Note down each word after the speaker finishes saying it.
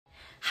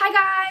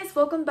Hi guys,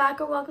 welcome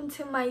back or welcome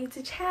to my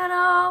YouTube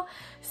channel.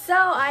 So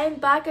I am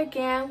back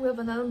again with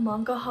another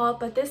manga haul,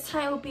 but this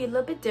time it will be a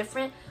little bit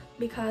different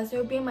because it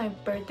will be my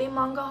birthday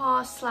manga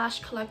haul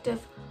slash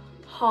collective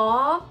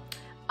haul.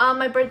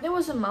 My birthday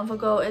was a month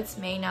ago. It's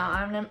May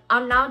now.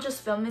 I'm now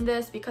just filming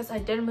this because I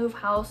didn't move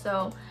house,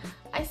 so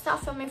I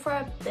stopped filming for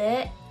a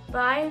bit, but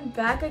I'm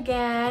back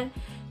again.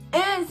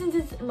 And since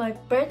it's my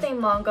birthday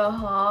manga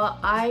haul,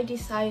 I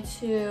decided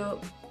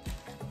to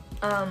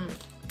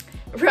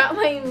wrap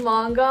my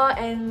manga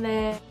and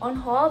then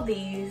unhaul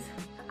these.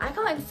 I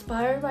got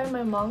inspired by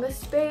my manga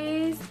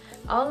space.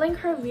 I'll link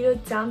her video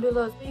down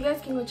below so you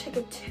guys can go check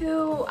it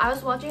too. I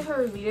was watching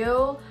her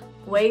video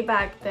way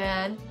back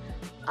then.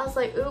 I was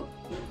like, oop,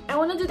 I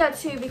want to do that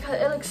too because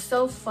it looks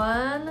so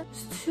fun.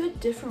 It's two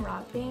different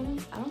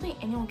wrappings. I don't think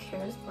anyone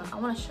cares, but I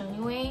want to show you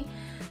anyway.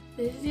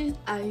 This is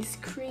ice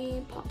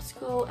cream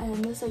popsicle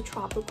and this like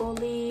tropical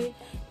leaf.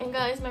 And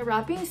guys, my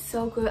wrapping is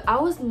so good. I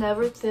was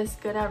never this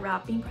good at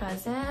wrapping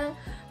present,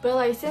 but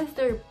like since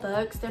they're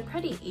books, they're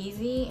pretty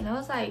easy, and I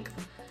was like,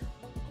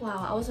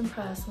 wow, I was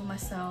impressed with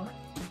myself.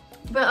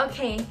 But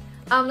okay,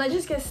 let's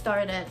just get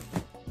started.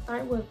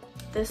 Start with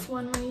this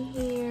one right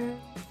here.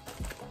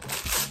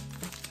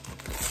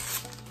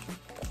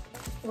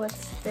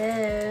 What's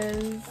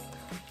this?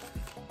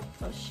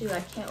 Oh shoot,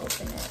 I can't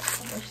open it.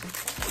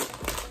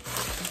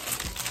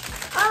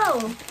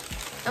 Oh,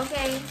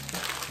 okay.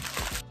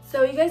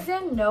 So you guys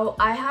didn't know,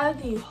 I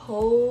had the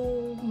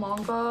whole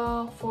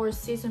manga for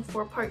season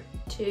 4 part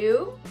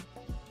 2.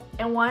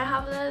 And why I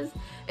have this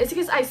is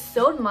because I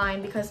sold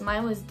mine because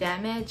mine was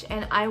damaged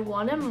and I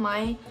wanted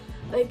mine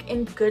like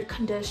in good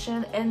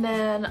condition. And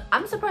then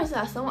I'm surprised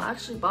that someone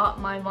actually bought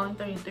my volume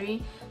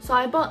 33. So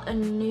I bought a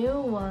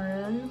new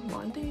one,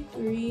 volume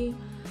 33,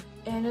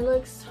 and it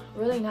looks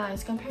really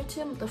nice compared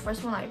to the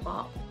first one I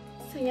bought.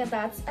 So yeah,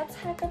 that's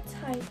Attack of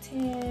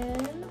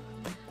Titan.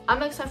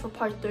 I'm excited for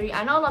part 3.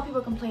 I know a lot of people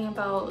complain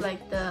about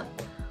like the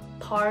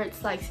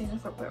parts like season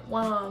 4 part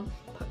 1,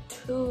 part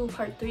 2,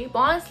 part 3. But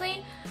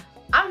honestly,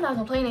 I'm not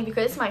complaining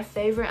because it's my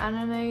favorite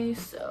anime.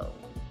 So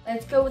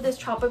let's go with this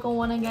tropical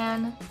one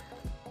again.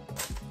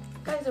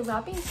 Guys, the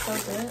wrapping is so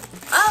good.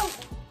 Oh!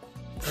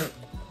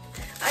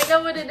 I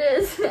know what it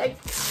is.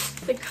 Like,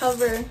 the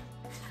cover.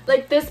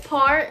 Like this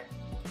part,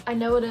 I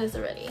know what it is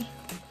already.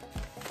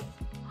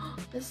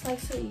 This is like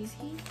so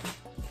easy.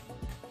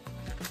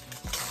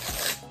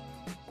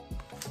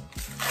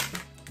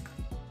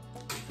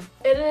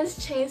 It is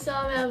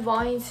Chainsaw Man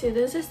Volume 2.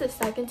 This is the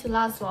second to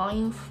last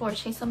volume for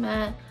Chainsaw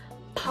Man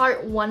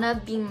Part 1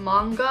 of the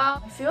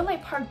manga. I feel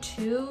like Part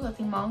 2 of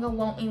the manga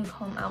won't even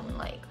come out in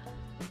like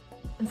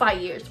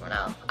 5 years from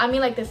now. I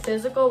mean like the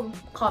physical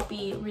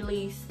copy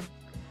release.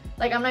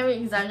 Like I'm not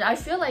even exaggerating. I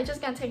feel like it's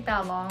just gonna take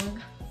that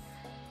long.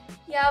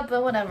 Yeah,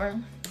 but whatever.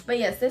 But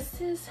yes,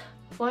 this is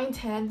Volume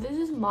 10. This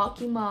is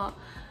Makima.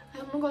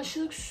 Oh my gosh, she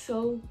looks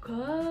so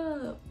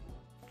good.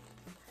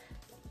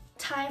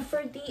 Time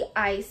for the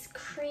ice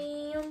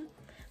cream.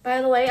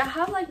 By the way, I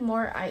have like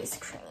more ice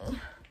cream.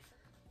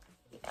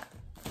 Yeah.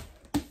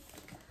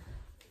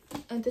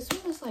 And this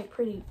one is like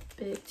pretty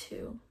big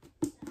too.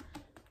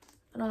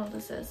 I don't know what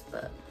this is,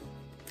 but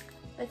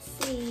let's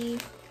see.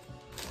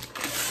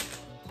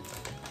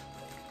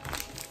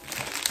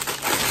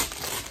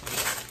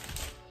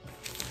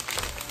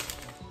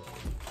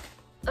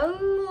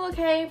 Oh,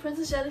 okay,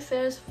 Princess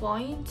Jellyfish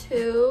Volume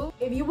 2.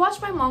 If you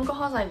watched my manga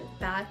hauls like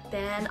back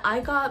then, I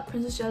got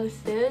Princess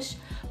Jellyfish,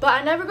 but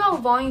I never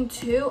got Volume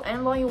 2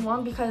 and Volume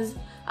 1 because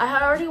I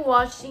had already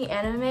watched the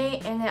anime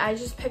and then I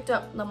just picked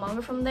up the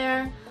manga from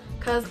there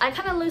because I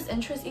kind of lose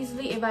interest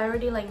easily if I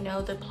already like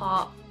know the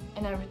plot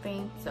and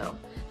everything. So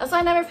that's why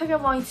I never picked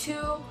up Volume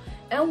 2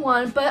 and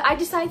 1, but I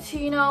decided to,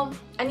 you know,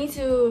 I need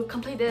to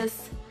complete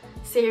this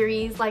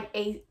series like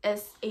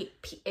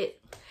ASAP,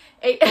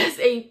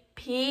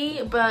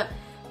 but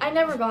I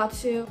never got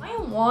to.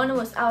 Volume 1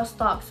 was out of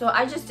stock, so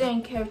I just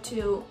didn't care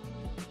to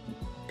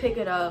pick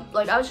it up.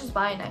 Like I'll just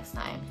buy it next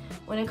time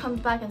when it comes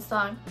back in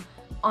stock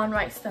on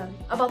Right Stub.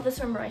 I bought this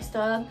from Right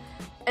Stub,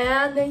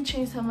 and then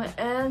Chainsaw Man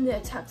and the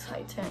Attack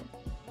Titan.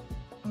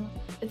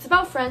 It's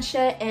about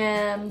friendship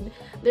and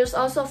there's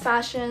also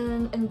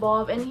fashion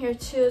involved in here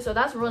too, so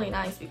that's really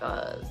nice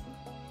because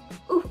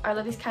ooh, I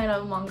love these kind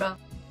of manga.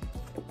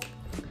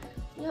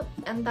 Yep,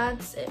 and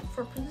that's it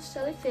for Princess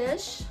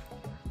Jellyfish.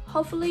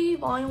 Hopefully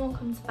Volume 1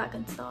 comes back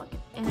in stock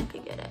and I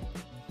could get it.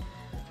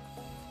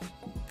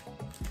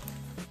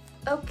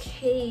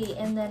 Okay,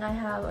 and then I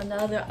have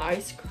another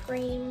ice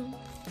cream.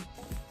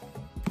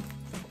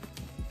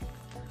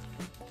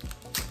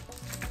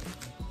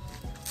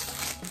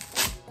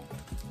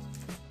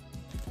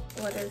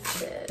 What is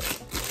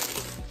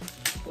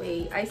this?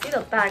 Wait, I see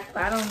the back,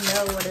 but I don't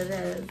know what it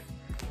is.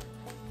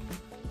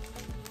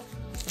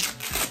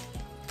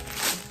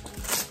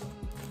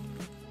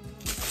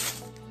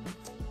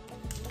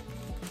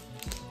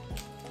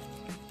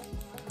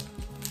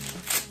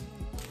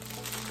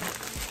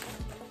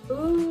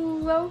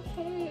 Ooh,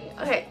 okay.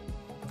 Okay,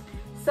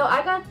 so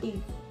I got the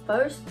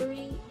first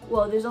 3.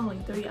 Well, there's only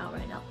 3 out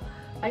right now.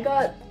 I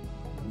got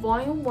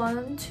volume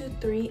 1, 2,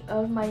 3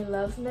 of my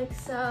love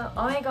mix-up.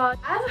 Oh my god,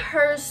 I've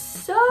heard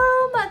so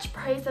much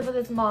praise about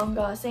this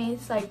manga, saying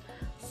it's like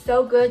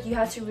so good, you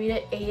have to read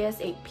it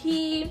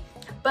ASAP,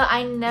 but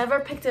I never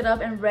picked it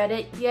up and read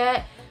it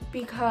yet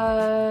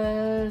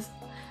because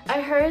I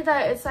heard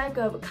that it's like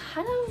a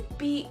kind of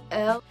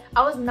BL.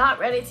 I was not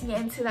ready to get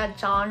into that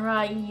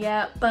genre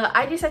yet, but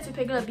I decided to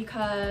pick it up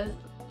because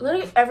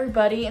literally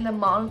everybody in the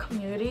manga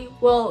community,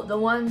 well, the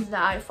ones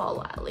that I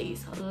follow at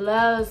least,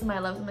 loves my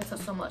love mix-up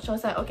so much. So I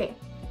was like, okay,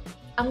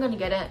 I'm gonna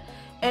get it.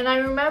 And I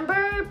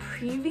remember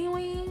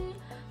previewing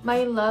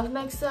my love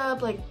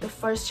mix-up, like the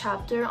first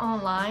chapter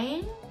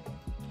online,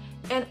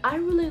 and I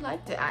really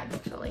liked it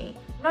actually.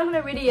 I'm not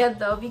gonna read it yet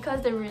though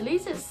because the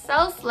release is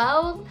so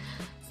slow.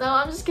 So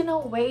I'm just gonna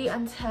wait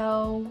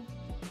until,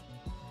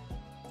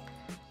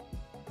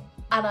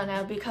 I don't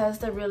know, because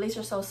the release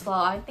are so slow.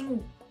 I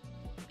think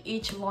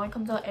each volume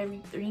comes out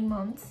every 3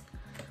 months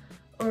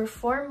or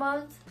 4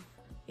 months.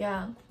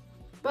 Yeah,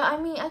 but I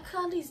mean, I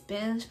could at least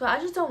binge, but I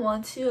just don't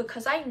want to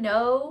because I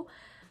know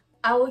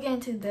I will get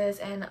into this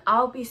and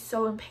I'll be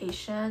so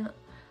impatient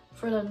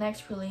for the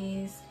next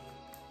release.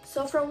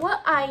 So from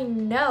what I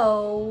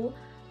know,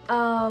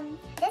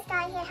 this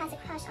guy here has a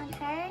crush on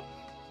her,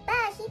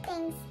 but he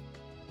thinks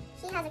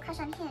he has a crush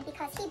on him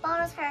because he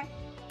borrows her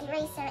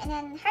eraser, and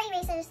then her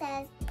eraser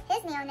says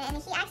his name on it, and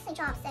he actually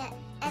drops it,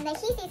 and then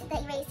he sees the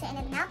eraser and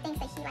then now thinks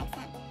that he likes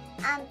him.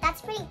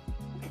 That's pretty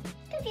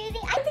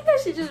confusing. I think I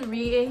should just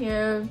read it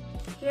here.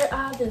 Here I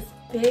have this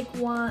big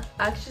one.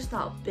 Actually, it's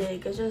not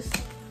big, it's just,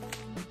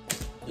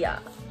 yeah.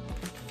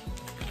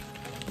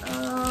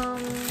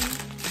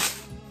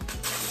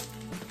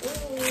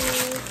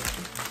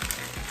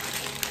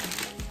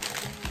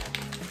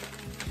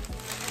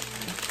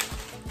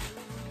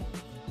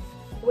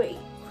 Wait.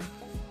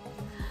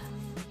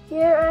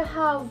 Here I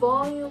have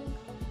volume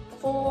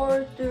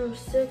 4 through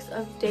 6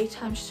 of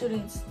Daytime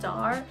Shooting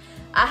Star.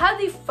 I have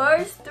the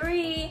first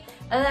 3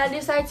 and I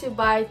decided to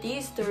buy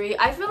these 3.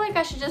 I feel like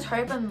I should just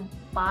hurry up and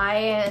buy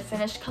it and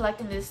finish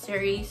collecting this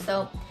series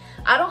so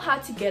I don't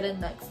have to get it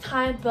next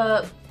time,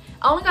 but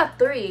I only got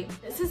 3.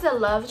 This is a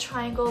love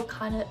triangle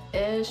kind of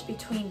ish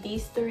between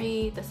these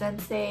 3, the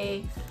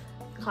sensei,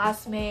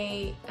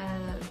 classmate,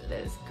 and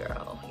this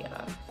girl.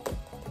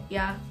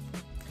 Yeah.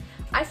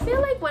 I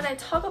feel like when I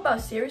talk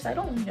about series, I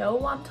don't know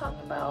what I'm talking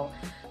about.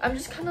 I'm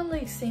just kind of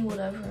like saying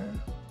whatever.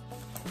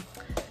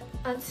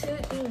 Until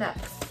the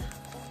next.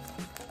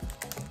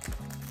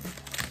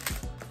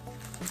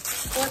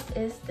 What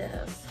is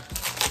this?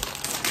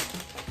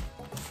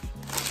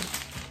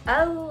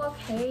 Oh,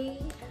 okay.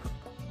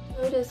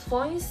 So it is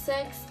volume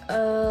 6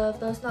 of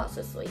Those Not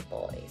So Sweet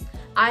Boys.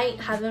 I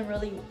haven't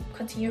really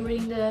continued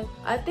reading it.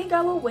 I think I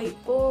will wait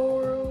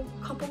for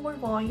a couple more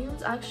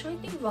volumes. Actually, I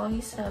think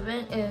volume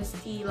 7 is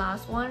the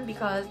last one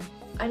because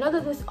I know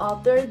that this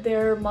author,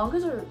 their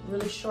mangas are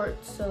really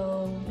short,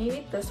 so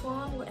maybe this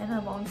one will end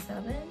at volume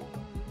 7.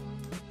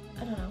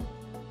 I don't know.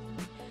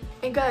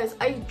 And guys,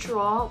 I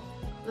dropped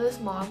this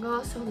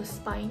manga, so the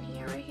spine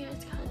here, right here,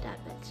 is kind of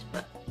damaged,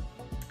 but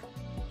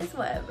it's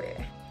whatever.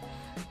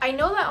 I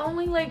know that I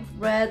only like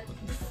read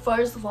the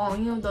first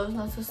volume of Those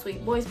Not So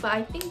Sweet Boys, but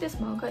I think this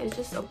manga is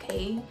just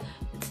okay.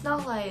 It's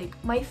not like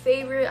my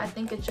favorite. I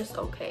think it's just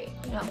okay,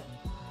 you know.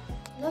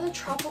 Another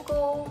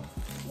tropical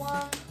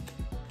one.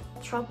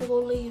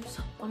 Tropical leaves,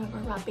 whatever,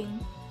 wrapping.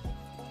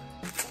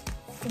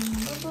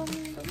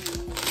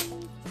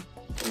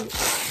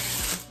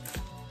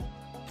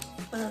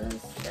 What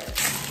is this?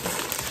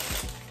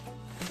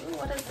 Ooh,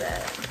 what is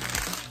that?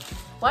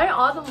 Why are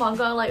all the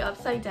manga like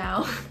upside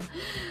down?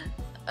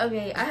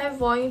 Okay, I have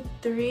volume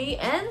 3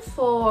 and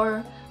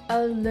 4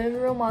 of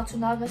Liveru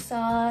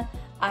Matsunaga-san.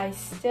 I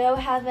still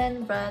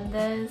haven't read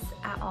this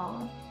at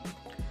all.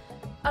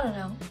 I don't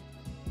know.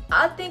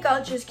 I think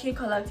I'll just keep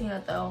collecting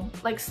it though,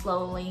 like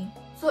slowly.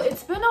 So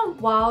it's been a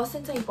while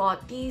since I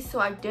bought these, so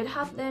I did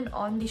have them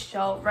on the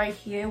shelf right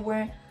here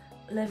where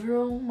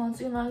Liveru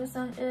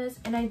Matsunaga-san is.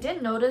 And I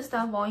did notice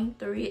that volume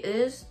 3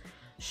 is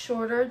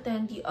shorter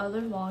than the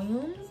other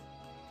volumes.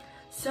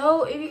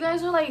 So if you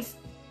guys are like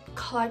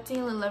collecting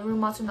Liveru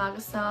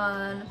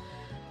Matsunaga-san,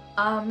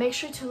 make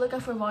sure to look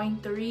out for volume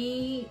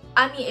 3.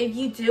 I mean, if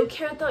you do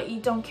care though,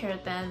 you don't care,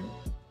 then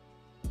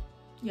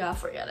yeah,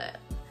 forget it.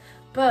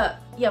 But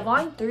yeah,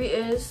 volume 3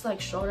 is like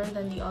shorter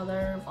than the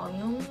other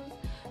volumes,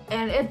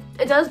 and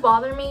it does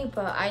bother me,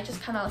 but I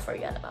just kind of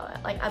forget about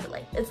it. Like, I'd be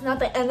like, it's not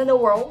the end of the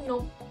world, you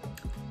know.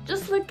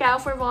 Just look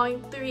out for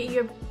volume 3.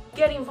 You're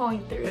getting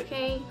volume 3,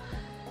 okay?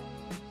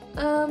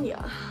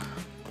 Yeah.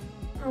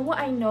 From what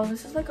I know,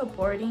 this is like a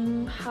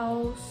boarding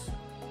house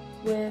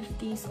with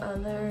these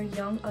other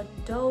young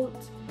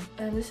adults,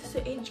 and this is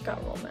the age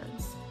gap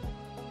romance.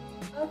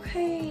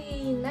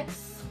 Okay,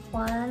 next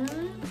one.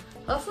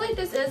 Hopefully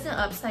this isn't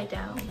upside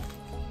down.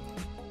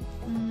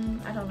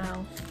 I don't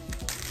know.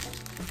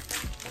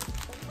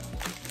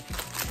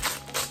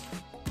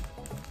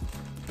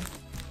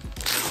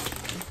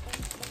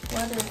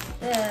 What is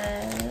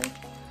this?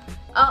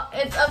 Oh,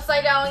 it's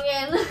upside down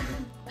again.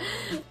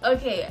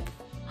 Okay.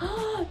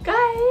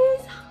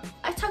 Guys,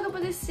 I talked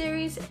about this this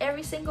series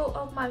every single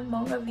of my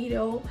manga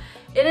video.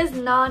 It is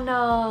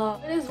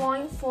Nana. It is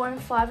volume 4 and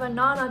 5 of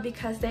Nana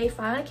because they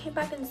finally came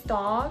back in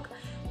stock,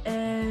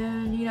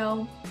 and you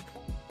know,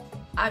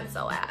 I'm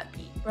so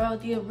happy. Bro,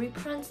 the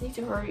reprints need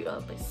to hurry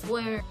up, I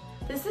swear.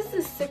 This is the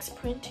 6th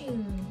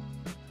printing.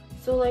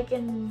 So like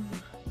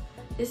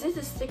this is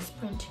the 6th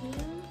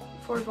printing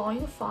for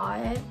volume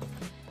 5,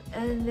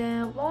 and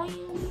then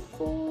volume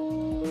 4,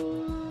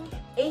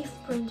 8th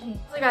printing.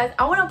 So guys,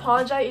 I want to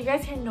apologize. You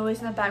guys hear noise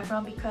in the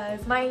background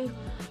because my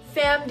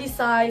fam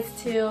decides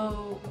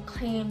to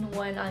clean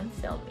when I'm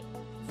filming.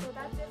 So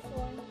that's it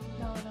for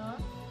Nana.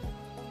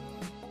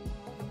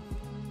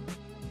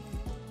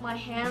 My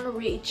hand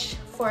reached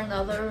for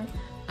another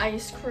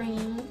ice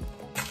cream.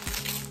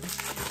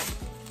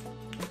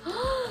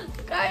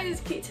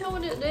 Guys, can you tell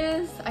what it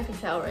is? I can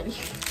tell already.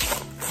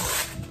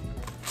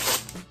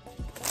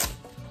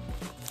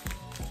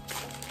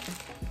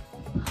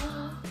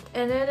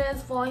 And it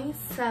is volume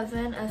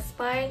 7, a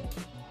Spy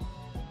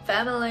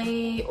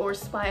Family, or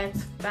Spy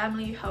X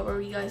Family,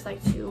 however you guys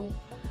like to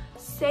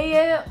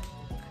say it.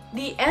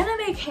 The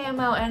anime came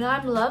out and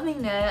I'm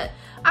loving it.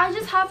 I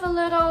just have a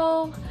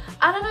little,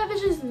 I don't know if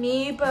it's just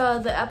me, but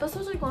the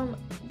episodes are going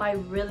by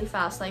really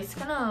fast. Like, it's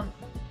gonna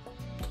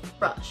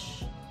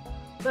rush.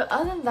 But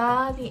other than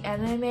that, the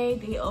anime,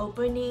 the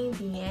opening,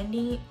 the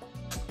ending,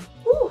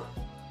 woo!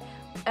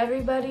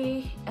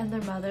 Everybody and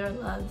their mother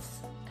loves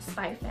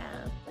Spy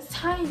Fam. This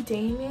time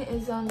Damien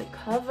is on the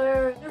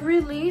cover. The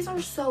release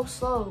are so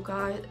slow,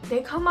 guys.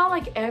 They come out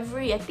like I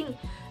think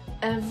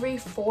every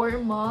 4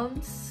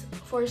 months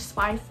for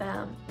Spy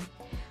Fam.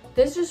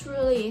 This just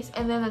released,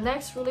 and then the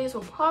next release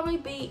will probably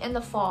be in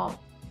the fall.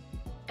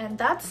 And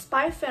that's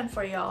Spy Fam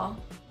for y'all.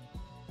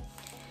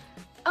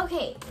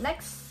 Okay,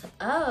 next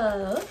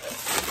up,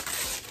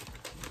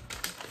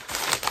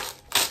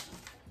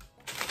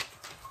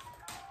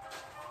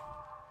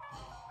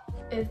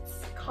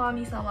 it's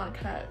Kami-sama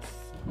Cuts.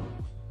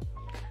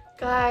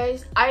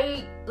 Guys,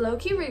 I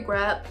low-key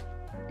regret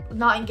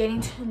not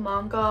getting to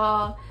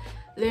manga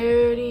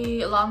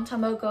literally a long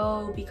time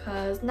ago,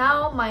 because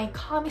now my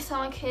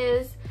Kami-sama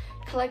Kiss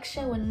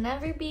collection will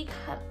never be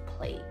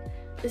complete.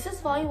 This is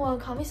volume 1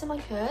 Kami-sama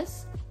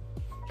Kiss.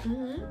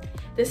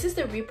 This is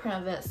the reprint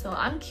of it, so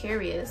I'm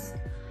curious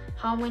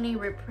how many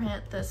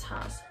reprint this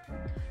has.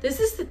 This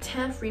is the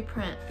 10th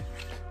reprint,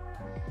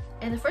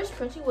 and the first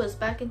printing was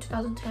back in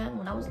 2010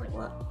 when I was like,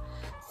 what,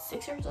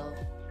 6 years old?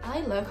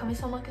 I love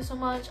Kami-sama Kiss so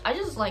much. I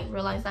just like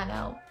realized that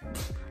now.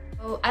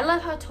 Oh, I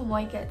love how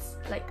Tomoe gets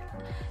like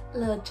a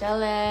little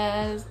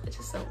jealous. It's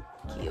just so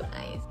cute,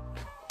 nice.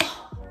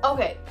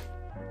 Okay,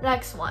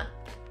 next one.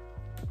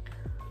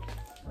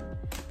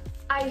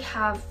 I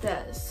have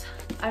this.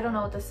 I don't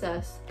know what this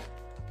is.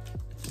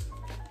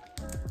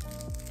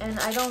 And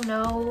I don't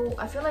know.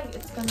 I feel like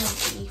it's gonna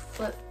be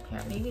flipped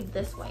here. Maybe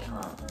this way,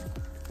 huh?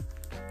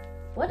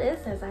 What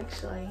is this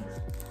actually?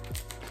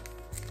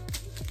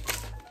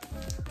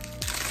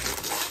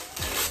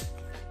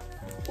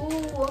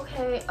 Ooh,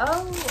 okay.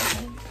 Oh,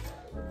 okay.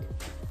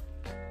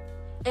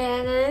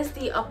 And it is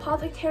the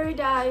Apothecary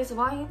Dies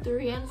Volume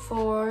 3 and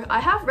 4. I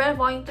have read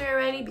Volume 3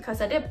 already because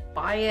I did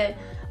buy it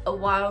a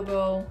while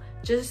ago.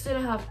 Just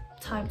didn't have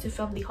time to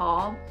film the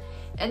haul.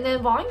 And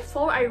then Volume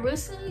 4, I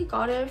recently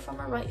got it from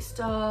a Right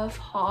Stuff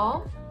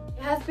haul.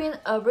 It has been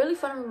a really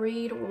fun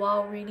read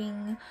while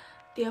reading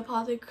the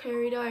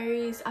Apothecary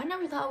Diaries. I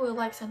never thought we would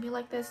like something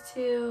like this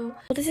too.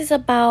 This is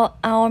about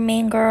our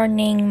main girl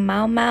named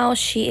Mao Mao.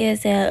 She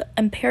is an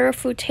imperial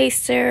food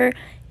taster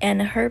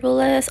and a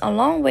herbalist.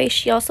 Along the way,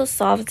 she also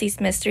solves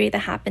these mysteries that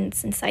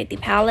happens inside the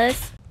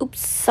palace. Oops,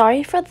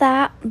 sorry for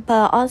that,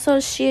 but also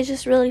she is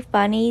just really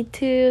funny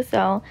too,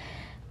 so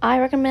I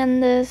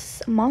recommend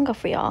this manga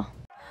for y'all.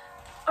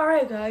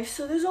 Alright guys,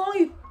 so there's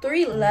only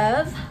 3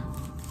 left.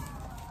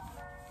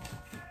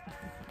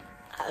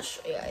 I'll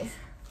show you guys.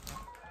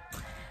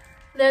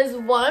 There's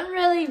one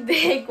really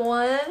big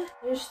one.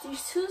 There's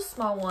these 2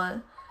 small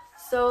ones.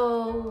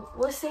 So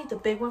let's say the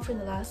big one for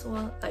the last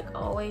one. Like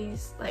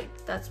always, like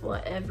that's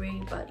what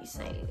everybody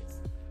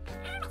says.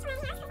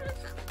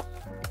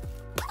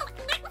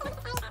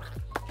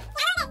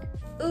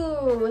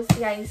 Ooh, it's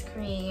the ice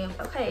cream.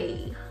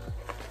 Okay.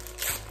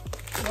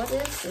 What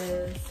is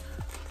this?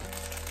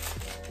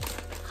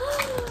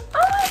 Oh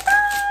my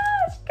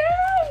gosh,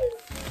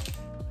 guys!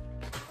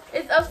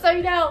 It's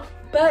upside down,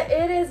 but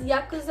it is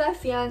Yakuza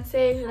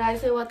Fiancé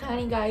Raise wa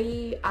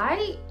Tanigai.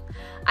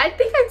 I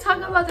think I talk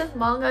about this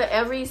manga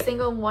every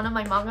single one of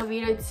my manga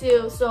videos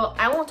too, so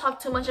I won't talk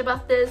too much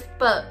about this,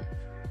 but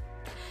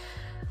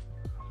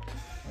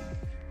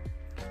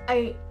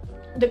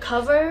the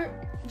cover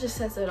just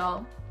says it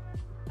all.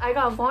 I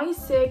got volume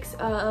 6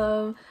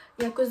 of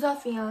Yakuza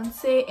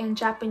Fiancé in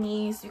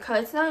Japanese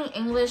because it's not in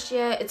English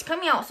yet. It's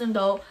coming out soon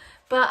though,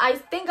 but I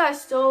think I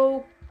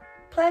still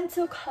plan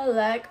to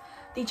collect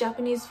the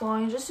Japanese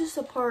volume just to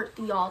support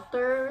the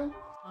author.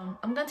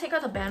 I'm gonna take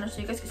out the banner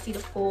so you guys can see the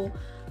full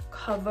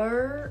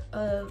cover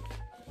of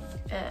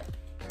it.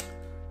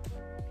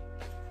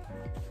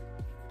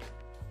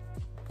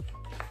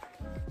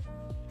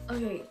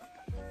 Okay,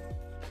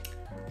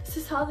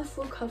 This is how the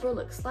full cover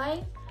looks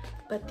like,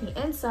 but the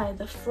inside,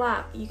 the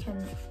flap, you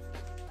can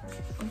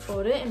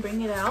unfold it and bring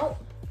it out.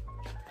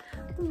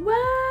 Wow!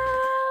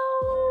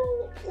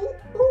 Ooh,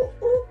 ooh,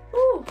 ooh,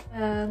 ooh.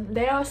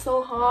 They are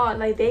so hot,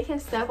 like they can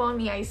step on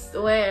me, I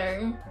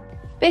swear.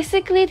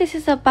 Basically, this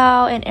is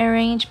about an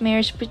arranged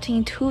marriage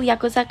between two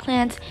Yakuza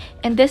clans,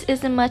 and this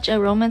isn't much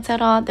a romance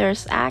at all.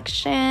 There's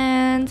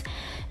actions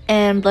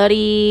and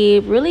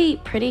bloody, really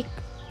pretty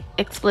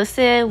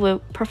explicit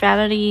with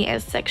profanity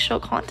and sexual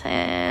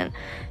content.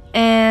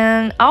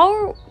 And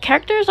our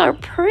characters are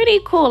pretty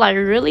cool, like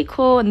really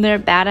cool, and they're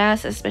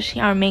badass,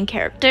 especially our main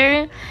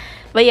character.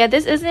 But yeah,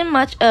 this isn't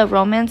much a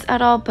romance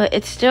at all, but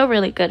it's still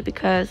really good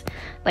because,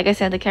 like I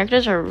said, the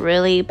characters are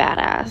really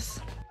badass.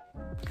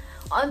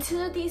 On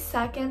to the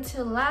second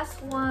to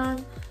last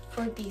one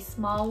for the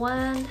small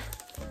one.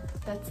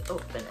 Let's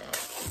open it.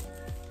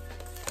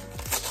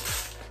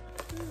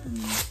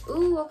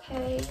 Ooh,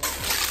 okay.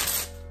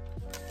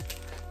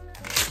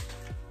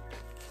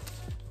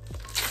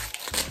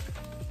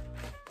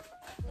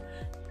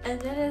 And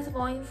then it's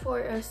volume 4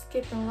 of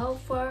Skip and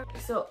Loafer.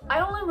 So I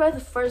only read the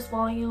first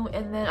volume,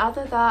 and then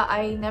after that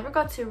I never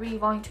got to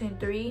read volume 2 and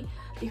 3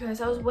 because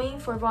I was waiting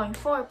for volume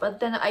 4. But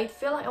then I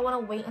feel like I want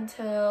to wait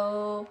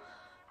until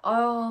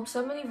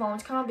so many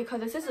volumes come out because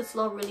this is a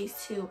slow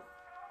release too,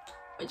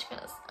 which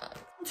kind of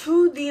sucks.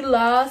 To the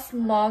last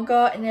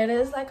manga, and it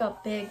is like a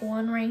big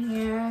one right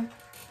here.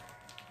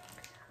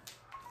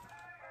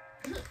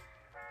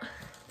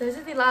 This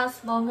is the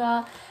last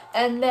manga,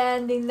 and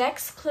then the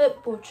next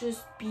clip will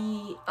just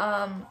be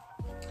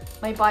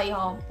my Buyee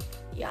haul.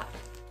 Yeah,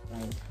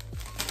 like,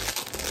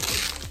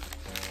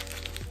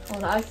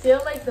 hold on, I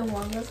feel like the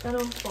manga's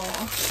gonna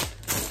fall.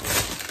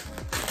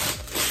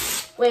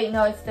 Wait,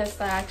 no, it's this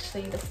side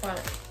actually, the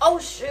front. Oh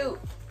shoot!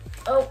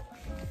 Oh.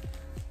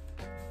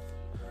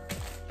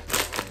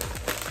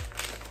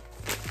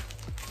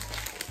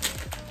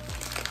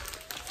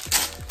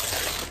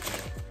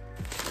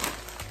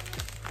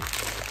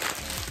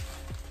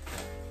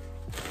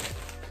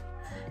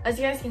 As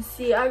you guys can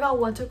see, I got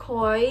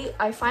Waterkoi.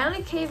 I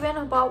finally caved in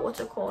about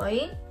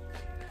Waterkoi.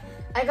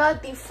 I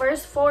got the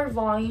first 4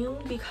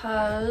 volume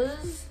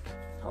because,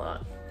 hold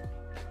on.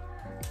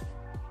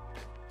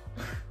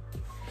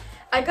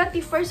 I got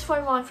the first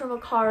 4 volume from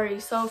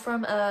Mercari, so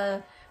from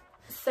a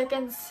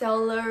second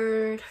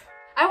seller.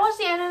 I watched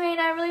the anime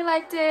and I really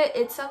liked it.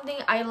 It's something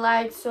I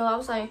liked, so I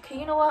was like, okay,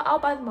 you know what? I'll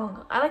buy the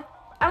manga. I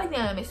like the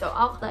anime, so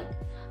I'll collect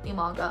the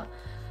manga.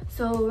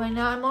 So right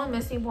now I'm only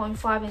missing volume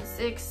 5 and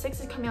 6. 6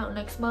 is coming out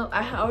next month.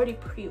 I already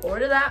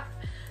pre-ordered that.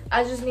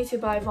 I just need to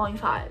buy volume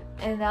 5,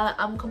 and now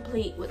I'm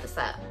complete with the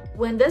set.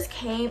 When this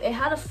came, it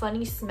had a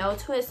funny smell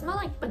to it. It smelled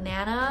like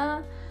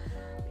banana.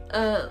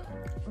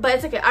 But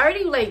it's okay. I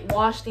already like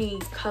washed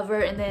the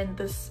cover and then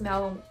the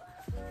smell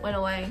went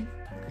away.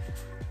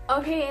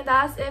 Okay, and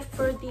that's it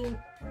for the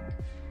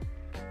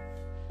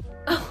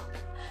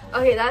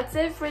okay, that's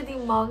it for the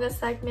manga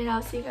segment.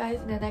 I'll see you guys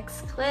in the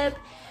next clip,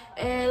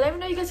 and let me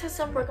know you guys have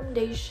some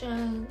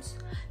recommendations.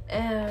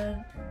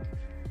 And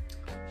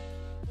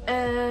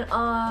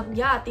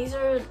yeah, these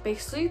are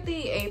basically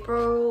the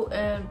April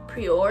and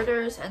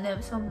pre-orders, and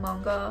then some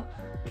manga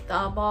that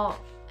I bought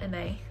in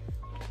May.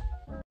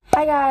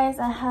 Hi guys,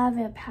 I have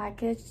a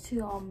package to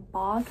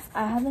unbox.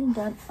 I haven't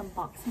done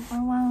unboxing for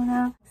a while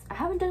now. I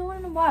haven't done one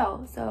in a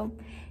while, so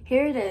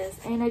here it is.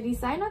 And I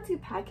decided not to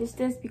package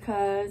this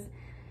because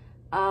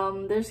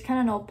there's kind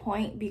of no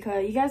point,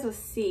 because you guys will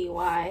see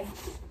why.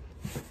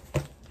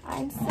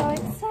 I'm so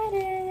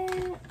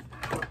excited.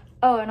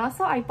 Oh, and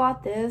also I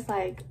bought this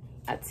like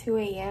at 2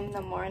 a.m. in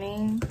the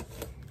morning.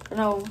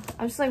 No,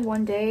 I was just like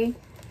one day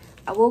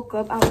I woke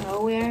up out of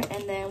nowhere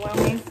and then went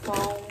on my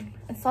phone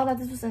and saw that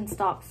this was in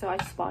stock, so I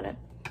just bought it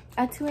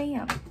at 2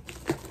 a.m.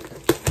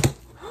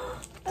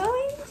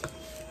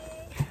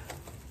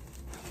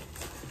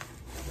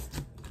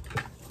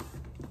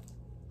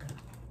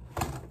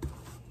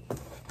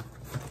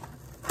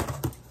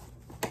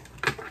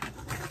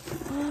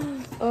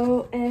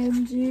 OMG!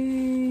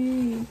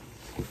 OMG!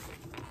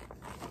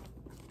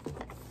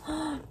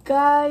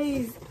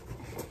 Guys!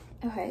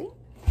 Okay.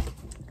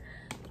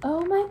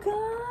 Oh my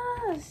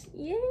gosh!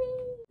 Yay!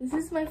 This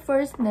is my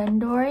first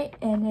Nendoroid,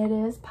 and it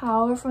is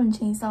Power from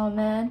Chainsaw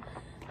Man.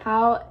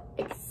 How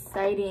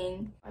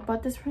exciting! I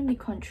bought this from the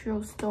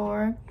Crunchyroll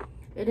store.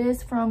 It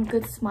is from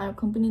Good Smile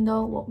Company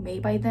though, well,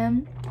 made by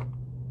them.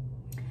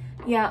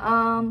 Yeah,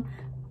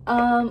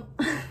 oh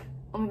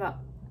my god.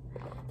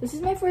 This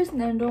is my first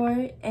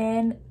Nendoroid,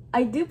 and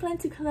I do plan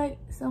to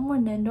collect some more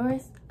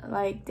Nendoroids,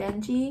 like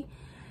Denji.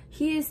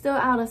 He is still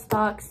out of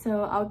stock,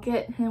 so I'll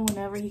get him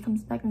whenever he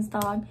comes back in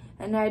stock.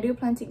 And I do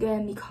plan to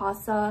get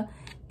Mikasa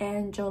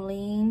and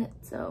Jolene.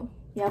 So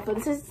yeah, but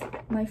this is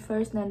my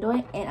first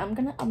Nendoroid, and I'm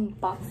gonna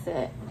unbox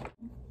it.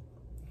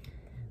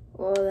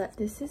 Well,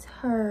 this is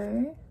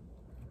her.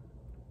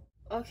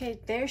 Okay,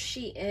 there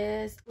she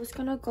is. I was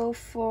gonna go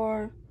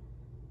for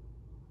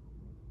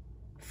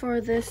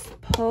this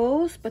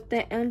pose, but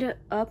they ended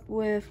up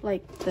with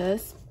like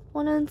this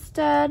one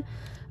instead.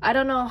 I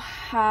don't know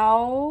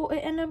how it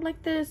ended up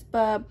like this,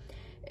 but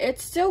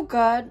it's still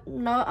good.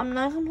 No, I'm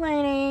not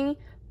complaining.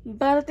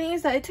 But the thing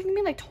is that it took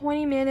me like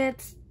 20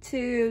 minutes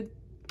to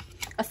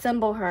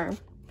assemble her.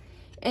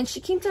 And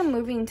she keeps on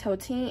moving and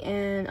tilting,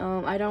 and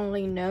I don't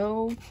really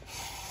know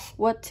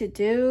what to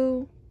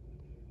do.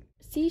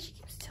 See, she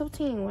keeps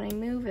tilting when I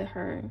move at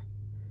her.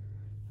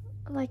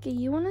 Like,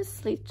 you want to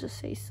sleep, just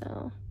say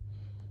so.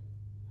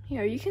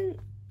 Here, you can,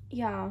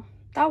 yeah,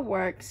 that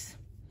works.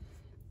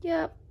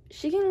 Yep,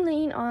 she can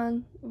lean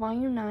on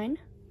volume 9.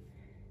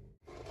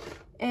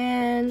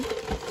 And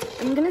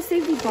I'm gonna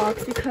save the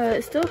box because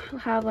it still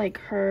have like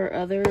her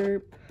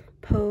other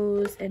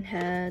pose and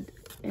head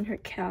and her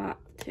cat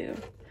too.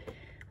 Oh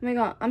my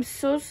god, I'm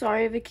so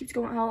sorry if it keeps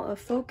going out of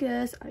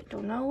focus. I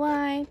don't know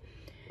why.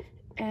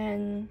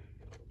 And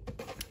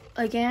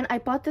again, I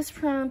bought this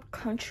from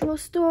Crunchyroll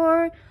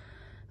store.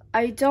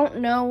 I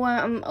don't know when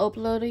I'm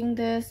uploading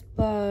this,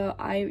 but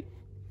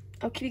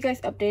I'll keep you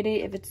guys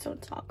updated if it's still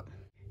in stock.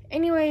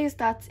 Anyways,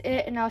 that's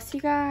it, and I'll see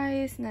you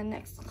guys in the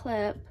next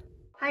clip.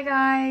 Hi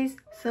guys,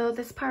 so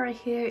this part right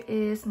here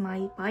is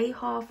my Buyee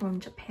haul from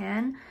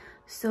Japan.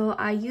 So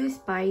I use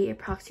Buyee, a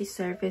proxy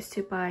service,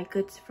 to buy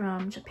goods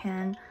from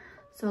Japan.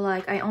 So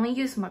like I only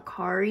use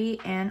Mercari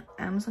and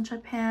Amazon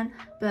Japan,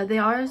 but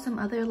there are some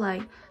other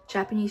like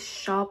Japanese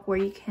shop where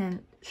you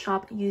can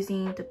shop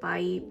using the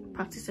Buyee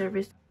proxy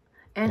service.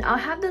 And I'll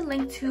have the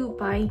link to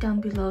Buyee down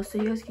below so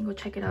you guys can go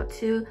check it out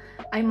too.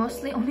 I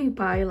mostly only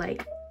buy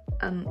like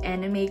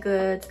anime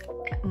goods,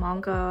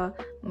 manga,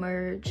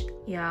 merch,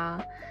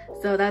 yeah.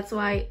 So that's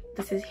why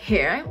this is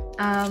here.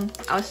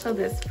 I'll show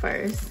this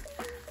first.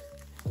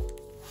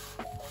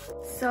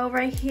 So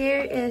right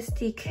here is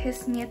the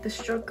Kiss Me at the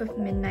Stroke of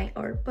Midnight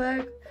art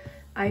book.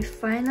 I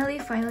finally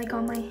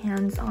got my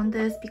hands on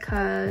this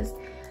because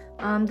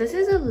this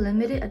is a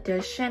limited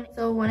edition.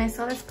 So when I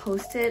saw this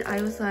posted,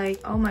 I was like,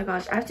 oh my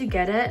gosh, I have to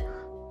get it.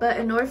 But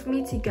in order for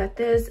me to get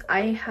this,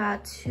 I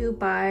had to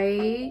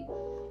buy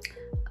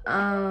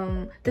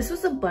this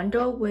was a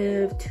bundle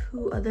with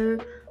 2 other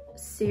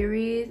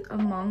series of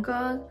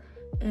manga,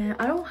 and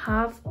I don't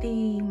have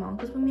the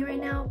mangas with me right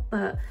now,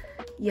 but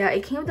yeah,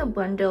 it came with a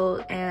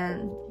bundle,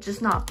 and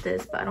just not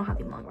this, but I don't have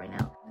the manga right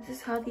now. This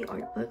is how the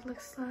art book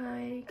looks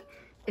like.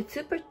 It's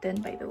super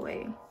thin, by the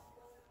way,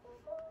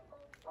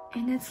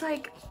 and it's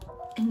like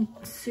in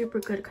super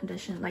good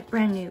condition, like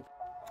brand new.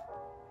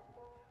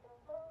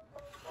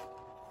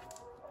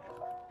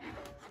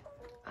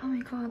 Oh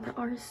my god, the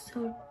art is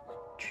so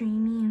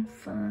dreamy and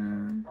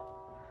fun.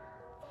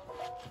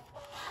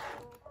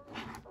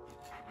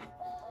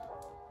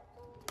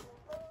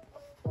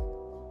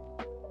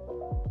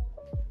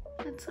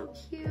 That's so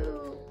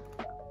cute.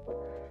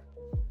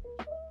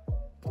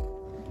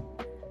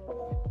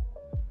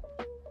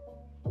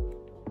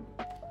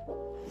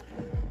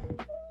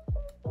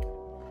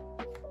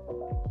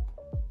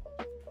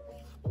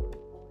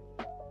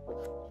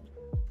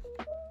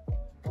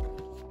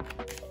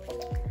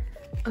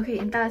 Okay,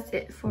 and that's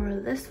it for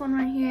this one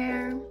right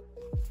here.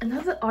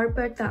 Another art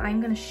book that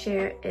I'm gonna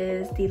share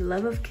is the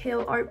Love of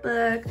Kill art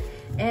book,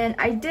 and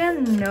I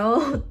didn't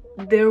know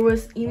there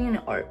was even an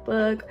art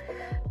book.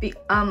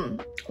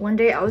 One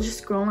day I was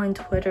just scrolling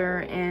Twitter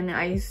and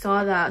I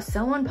saw that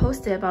someone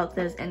posted about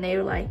this, and they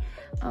were like,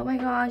 oh my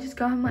god, I just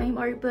got my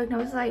art book, and I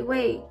was like,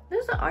 wait,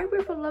 there's an art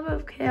book for Love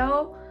of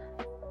Kill?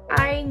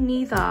 I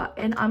need that,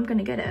 and I'm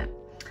gonna get it.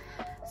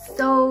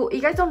 So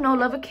you guys don't know,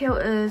 Love of Kill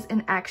is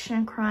an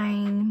action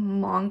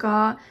crime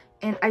manga,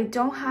 and I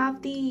don't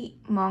have the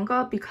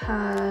manga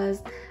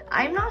because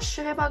I'm not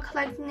sure about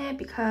collecting it,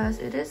 because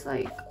it is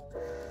like,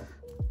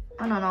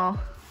 I don't know,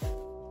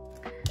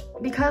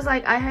 because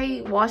like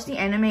I watched the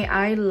anime,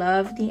 I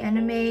love the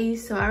anime,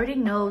 so I already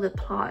know the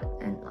plot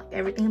and like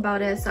everything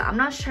about it, so I'm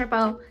not sure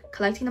about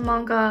collecting the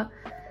manga.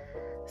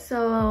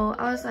 So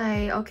I was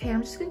like, okay,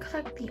 I'm just gonna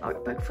collect the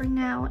art book for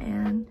now,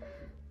 and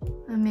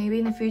maybe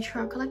in the future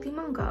I'll collect the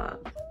manga.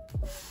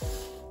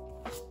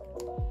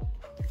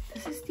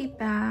 This is the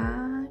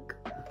bag.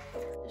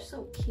 They're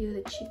so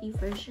cute, the chibi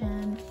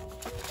version.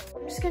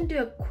 I'm just gonna do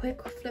a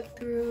quick flip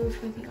through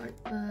for the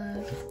art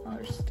book.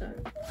 I'll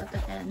start at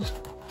the end.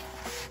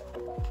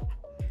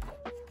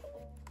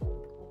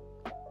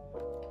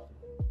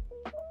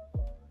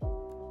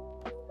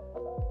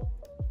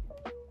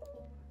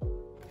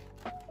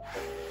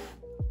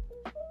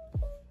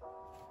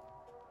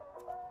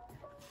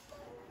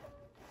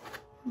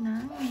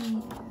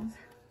 Nice.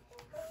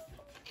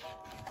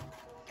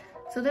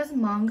 So this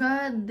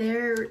manga,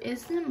 there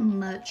isn't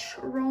much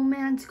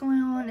romance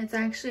going on. It's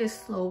actually a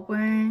slow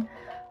burn,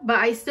 but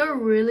I still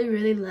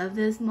really love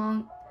this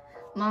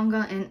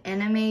manga and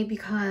anime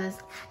because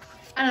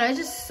I don't know, it's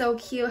just so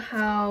cute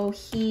how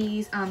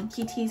he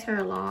teased her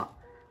a lot.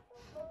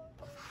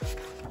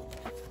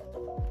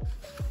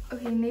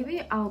 Okay,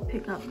 maybe I'll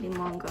pick up the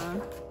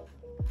manga.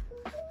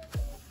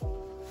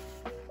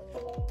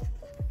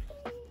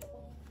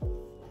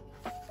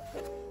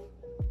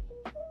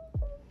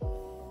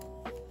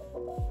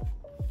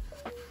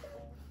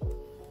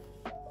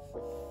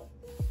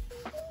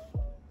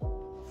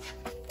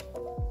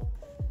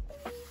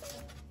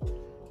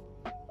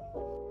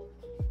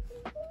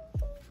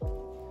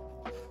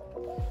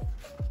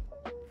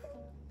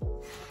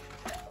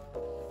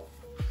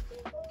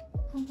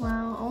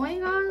 Wow, oh my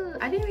god,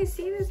 I didn't even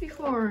see this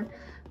before.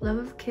 Love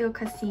of Kill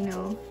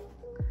Casino.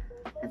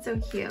 That's so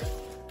cute.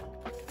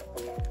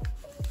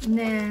 And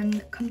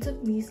then comes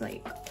up these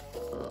like,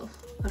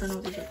 I don't know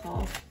what these are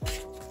called.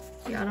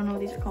 Yeah, I don't know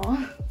what these are called.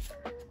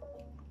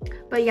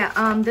 But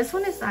yeah, this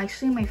one is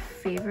actually my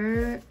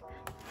favorite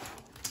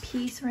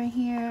piece right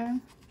here.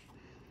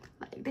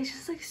 Like, they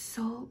just like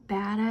so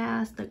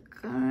badass. The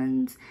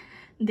guns,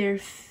 their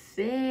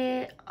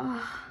fit.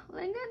 Oh,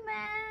 look at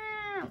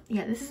that.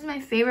 Yeah, this is my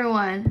favorite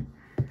one.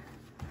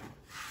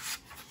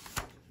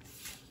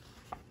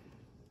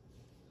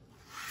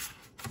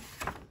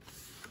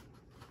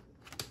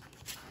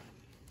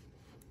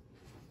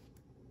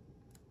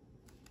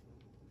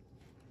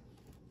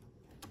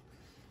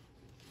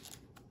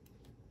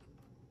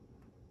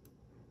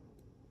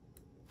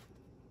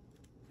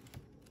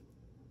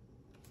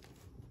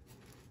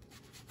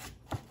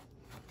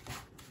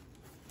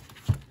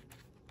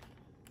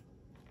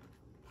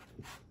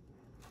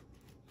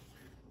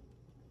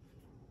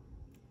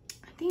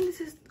 I think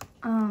this is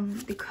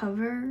the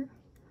cover,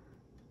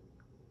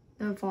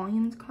 the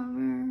volumes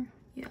cover.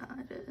 Yeah,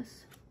 it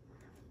is.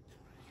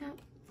 Yep.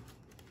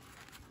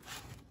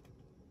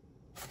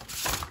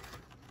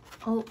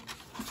 Oh,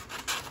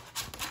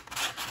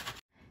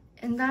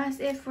 and that's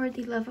it for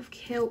the Love of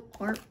Kill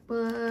art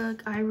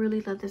book. I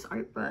really love this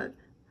art book.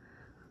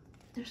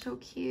 They're so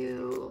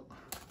cute.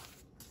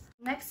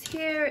 Next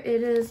here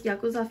it is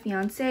Yakuza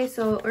Fiance.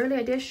 So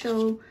earlier I did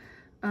show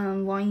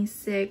volume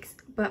 6,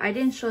 but I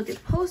didn't show the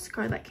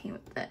postcard that came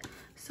with it.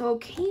 So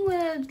it came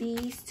with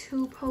these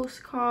 2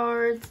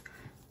 postcards.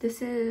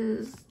 These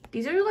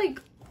are like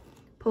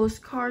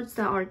postcards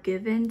that are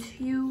given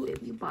to you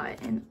if you buy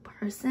it in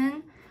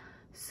person.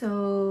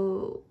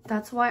 So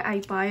that's why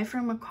I buy it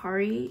from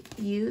Mercari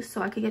used,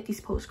 so I could get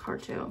these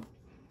postcards too.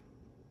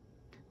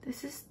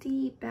 This is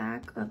the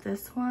back of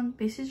this one.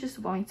 Basically just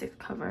volume 6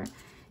 cover.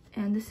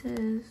 And this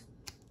is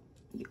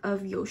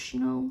of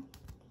Yoshino.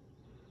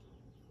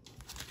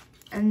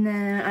 And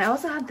then I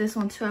also have this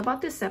one too. I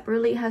bought this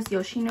separately. It has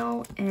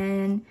Yoshino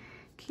and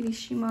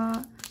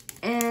Kirishima.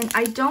 And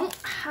I don't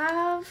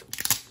have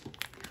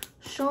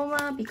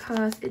Shoma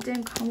because it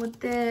didn't come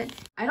with it.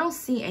 I don't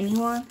see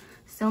anyone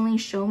selling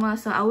Shoma,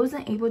 so I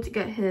wasn't able to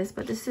get his.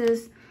 But this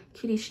is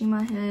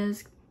Kirishima,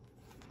 his.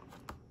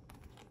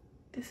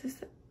 This is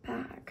the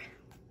back.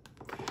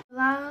 The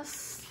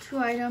last 2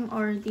 items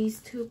are these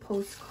 2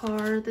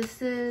 postcards.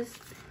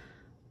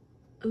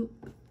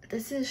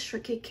 This is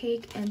Shortcake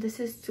Cake, and this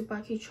is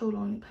Tsubaki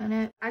Cholon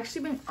Planet. I've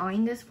actually been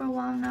eyeing this for a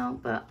while now,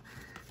 but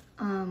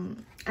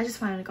I just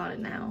finally got it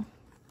now.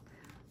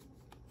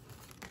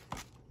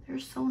 They're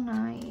so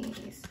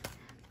nice.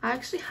 I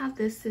actually have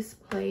this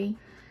display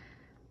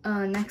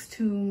next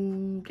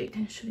to Big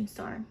Ten Shooting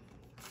Star.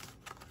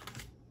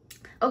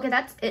 Okay,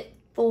 that's it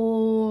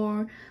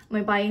for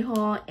my Buyee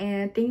haul,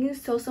 and thank you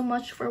so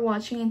much for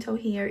watching until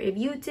here if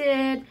you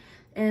did.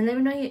 And let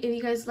me know if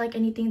you guys like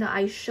anything that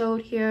I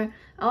showed here.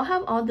 I'll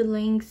have all the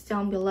links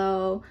down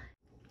below.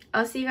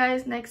 I'll see you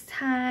guys next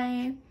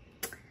time.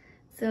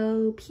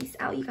 So peace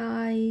out, you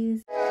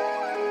guys.